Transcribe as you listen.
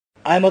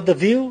I am of the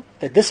view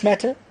that this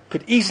matter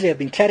could easily have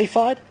been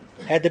clarified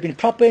had there been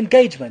proper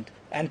engagement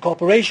and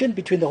cooperation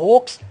between the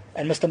Hawks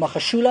and Mr.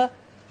 Magashula,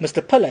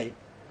 Mr. Pillay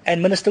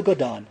and Minister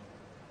Gordhan.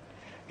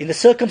 In the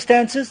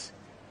circumstances,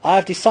 I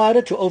have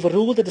decided to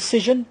overrule the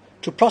decision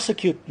to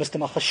prosecute Mr.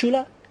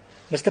 Magashula,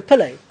 Mr.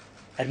 Pillay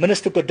and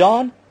Minister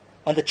Gordhan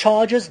on the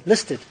charges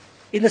listed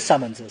in the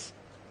summonses.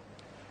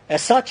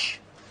 As such,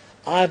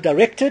 I have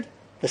directed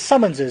the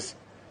summonses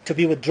to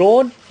be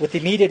withdrawn with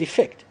immediate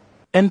effect.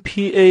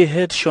 NPA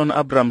head Shaun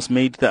Abrahams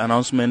made the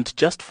announcement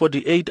just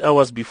 48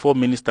 hours before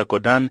Minister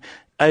Gordhan,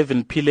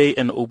 Ivan Pillay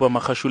and Oupa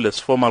Magashula's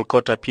formal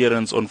court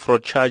appearance on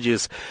fraud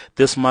charges.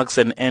 This marks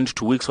an end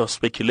to weeks of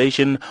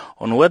speculation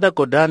on whether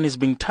Gordhan is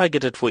being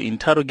targeted for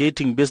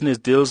interrogating business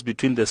deals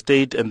between the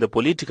state and the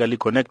politically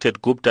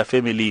connected Gupta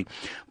family.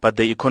 But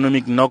the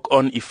economic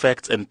knock-on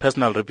effects and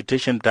personal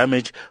reputation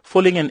damage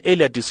following an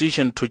earlier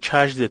decision to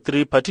charge the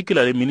three,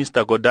 particularly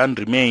Minister Gordhan,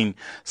 remain.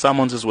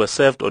 Summonses were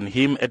served on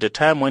him at a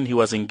time when he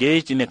was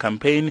engaged in a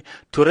campaign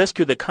to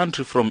rescue the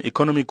country from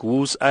economic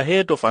woes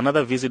ahead of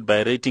another visit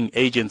by rating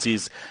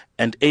agencies.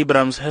 And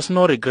Abrahams has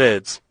no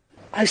regrets.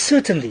 I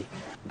certainly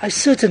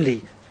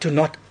do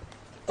not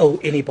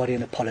owe anybody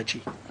an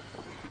apology.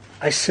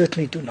 I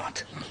certainly do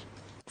not.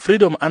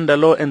 Freedom Under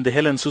Law and the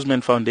Helen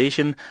Suzman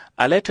Foundation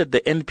alerted the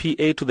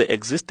NPA to the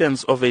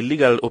existence of a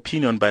legal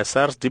opinion by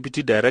SARS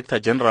Deputy Director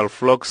General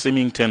Flock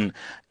Symington.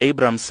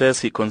 Abrahams says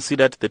he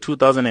considered the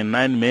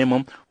 2009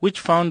 memo, which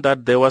found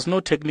that there was no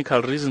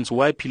technical reasons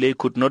why Pillay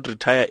could not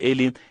retire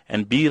early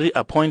and be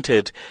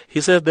reappointed. He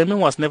says the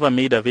memo was never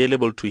made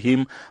available to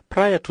him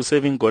prior to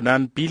serving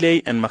Gordhan,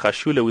 Pillay and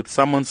Magashula with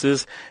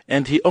summonses,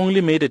 and he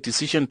only made a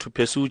decision to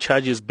pursue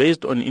charges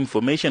based on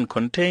information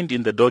contained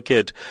in the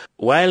docket.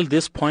 While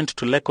this points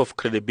to lack of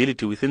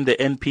credibility within the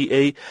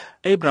NPA,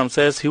 Abrahams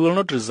says he will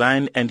not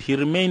resign and he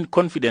remained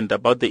confident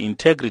about the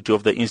integrity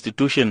of the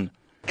institution.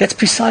 That's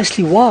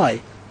precisely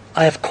why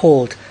I have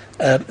called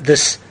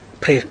this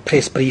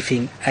press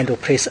briefing and or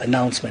press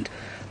announcement,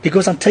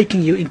 because I'm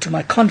taking you into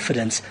my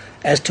confidence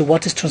as to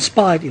what has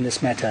transpired in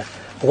this matter,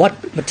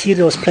 what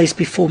material was placed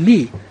before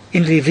me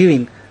in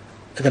reviewing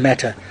the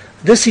matter.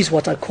 This is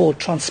what I call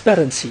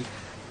transparency.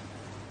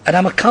 And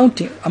I'm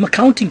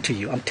accounting to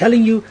you. I'm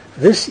telling you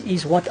this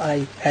is what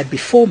I had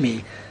before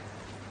me.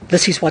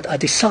 This is what I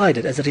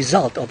decided as a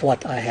result of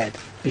what I had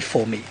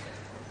before me.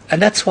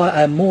 And that's why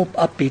I'm more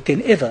upbeat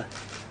than ever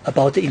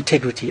about the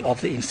integrity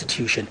of the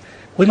institution.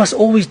 We must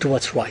always do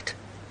what's right.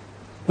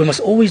 We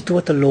must always do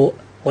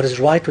what is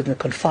right within the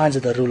confines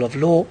of the rule of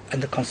law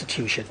and the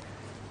Constitution.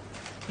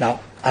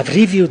 Now, I've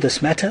reviewed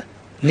this matter.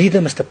 Neither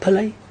Mr.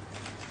 Pillay,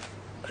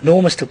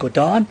 nor Mr.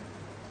 Gordhan,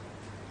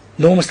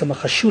 nor Mr.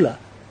 Magashula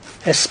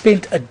has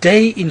spent a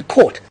day in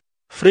court.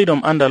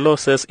 Freedom Under Law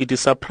says it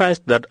is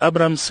surprised that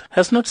Abrahams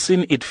has not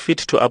seen it fit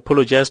to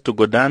apologize to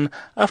Gordhan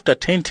after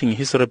tainting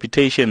his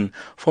reputation.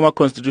 Former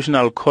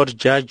Constitutional Court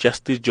Judge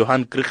Justice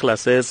Johan Krichler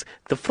says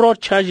the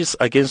fraud charges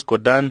against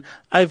Gordhan,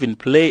 Ivan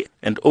Pillay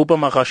and Oupa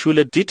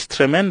Magashula did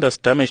tremendous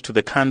damage to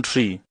the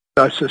country.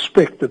 I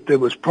suspect that there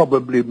was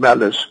probably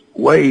malice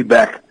way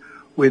back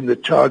when the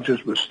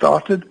charges were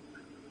started,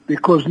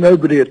 because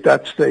nobody at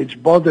that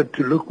stage bothered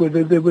to look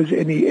whether there was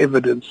any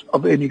evidence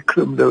of any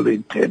criminal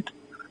intent.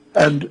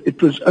 And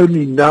it was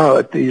only now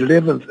at the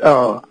 11th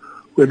hour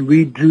when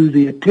we drew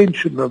the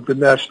attention of the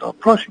National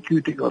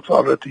Prosecuting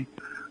Authority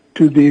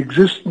to the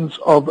existence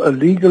of a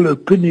legal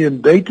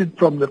opinion dated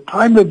from the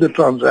time of the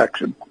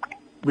transaction,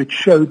 which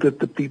showed that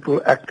the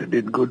people acted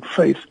in good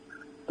faith,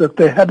 that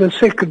they had a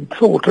second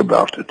thought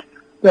about it.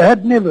 They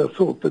had never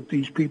thought that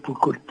these people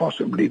could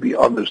possibly be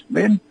honest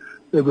men.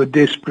 They were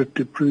desperate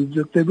to prove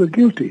that they were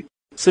guilty.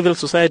 Civil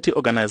society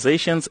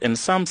organizations and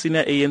some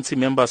senior ANC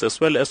members as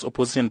well as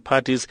opposition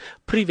parties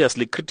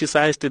previously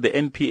criticized the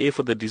NPA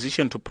for the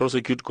decision to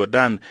prosecute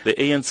Gordhan. The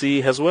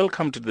ANC has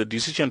welcomed the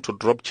decision to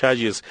drop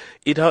charges.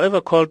 It, however,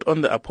 called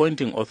on the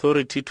appointing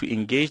authority to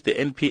engage the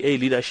NPA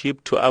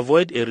leadership to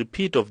avoid a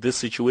repeat of this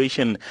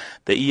situation.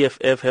 The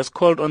EFF has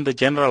called on the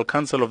General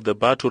Counsel of the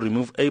Bar to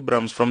remove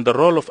Abrahams from the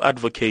role of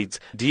advocates.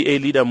 DA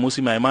leader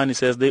Musi Maimani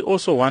says they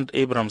also want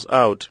Abrahams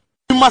out.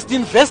 We must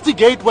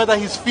investigate whether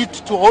he's fit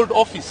to hold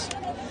office.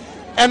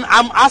 And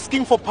I'm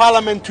asking for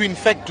Parliament to in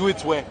fact do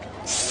its work.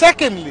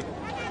 Secondly,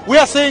 we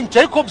are saying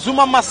Jacob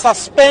Zuma must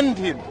suspend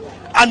him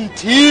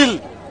until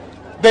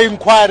the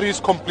inquiry is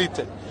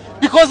completed.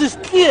 Because it's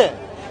clear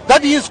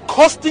that he is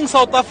costing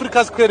South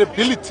Africa's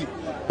credibility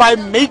by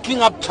making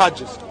up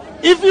charges.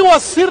 If he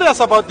was serious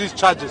about these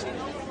charges,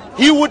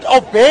 he would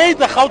obey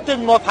the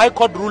Gauteng North High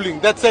Court ruling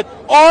that said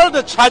all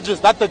the charges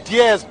that the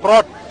DA has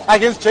brought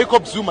against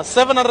Jacob Zuma,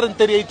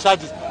 738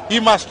 charges, he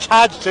must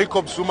charge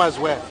Jacob Zuma as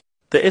well.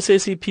 The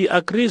SACP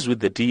agrees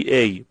with the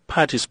DA.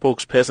 Party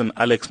spokesperson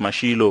Alex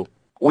Mashilo.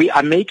 We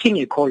are making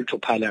a call to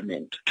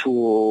Parliament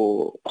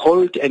to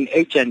hold an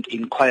urgent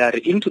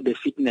inquiry into the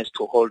fitness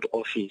to hold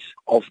office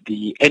of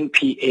the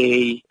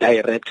NPA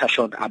Director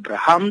Shaun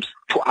Abrahams,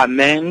 to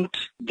amend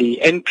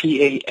the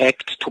NPA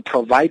Act to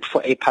provide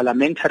for a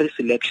parliamentary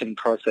selection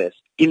process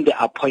in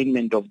the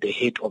appointment of the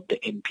head of the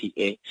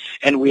NPA.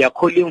 And we are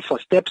calling for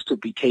steps to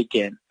be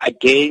taken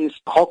against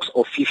Hawks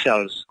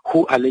officials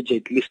who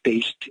allegedly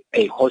staged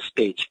a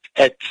hostage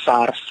at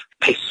SARS,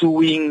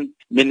 pursuing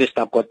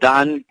Minister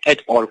Gordhan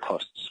at all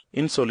costs.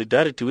 In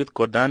solidarity with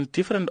Gordhan,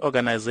 different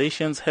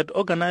organizations had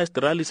organized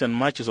rallies and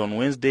marches on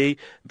Wednesday,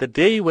 the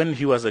day when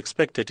he was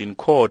expected in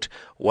court.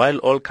 While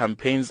all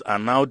campaigns are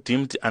now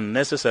deemed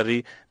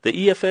unnecessary,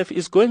 the EFF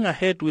is going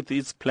ahead with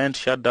its planned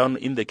shutdown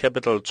in the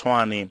capital,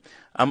 Tshwane.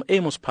 I'm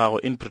Amos Phago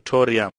in Pretoria.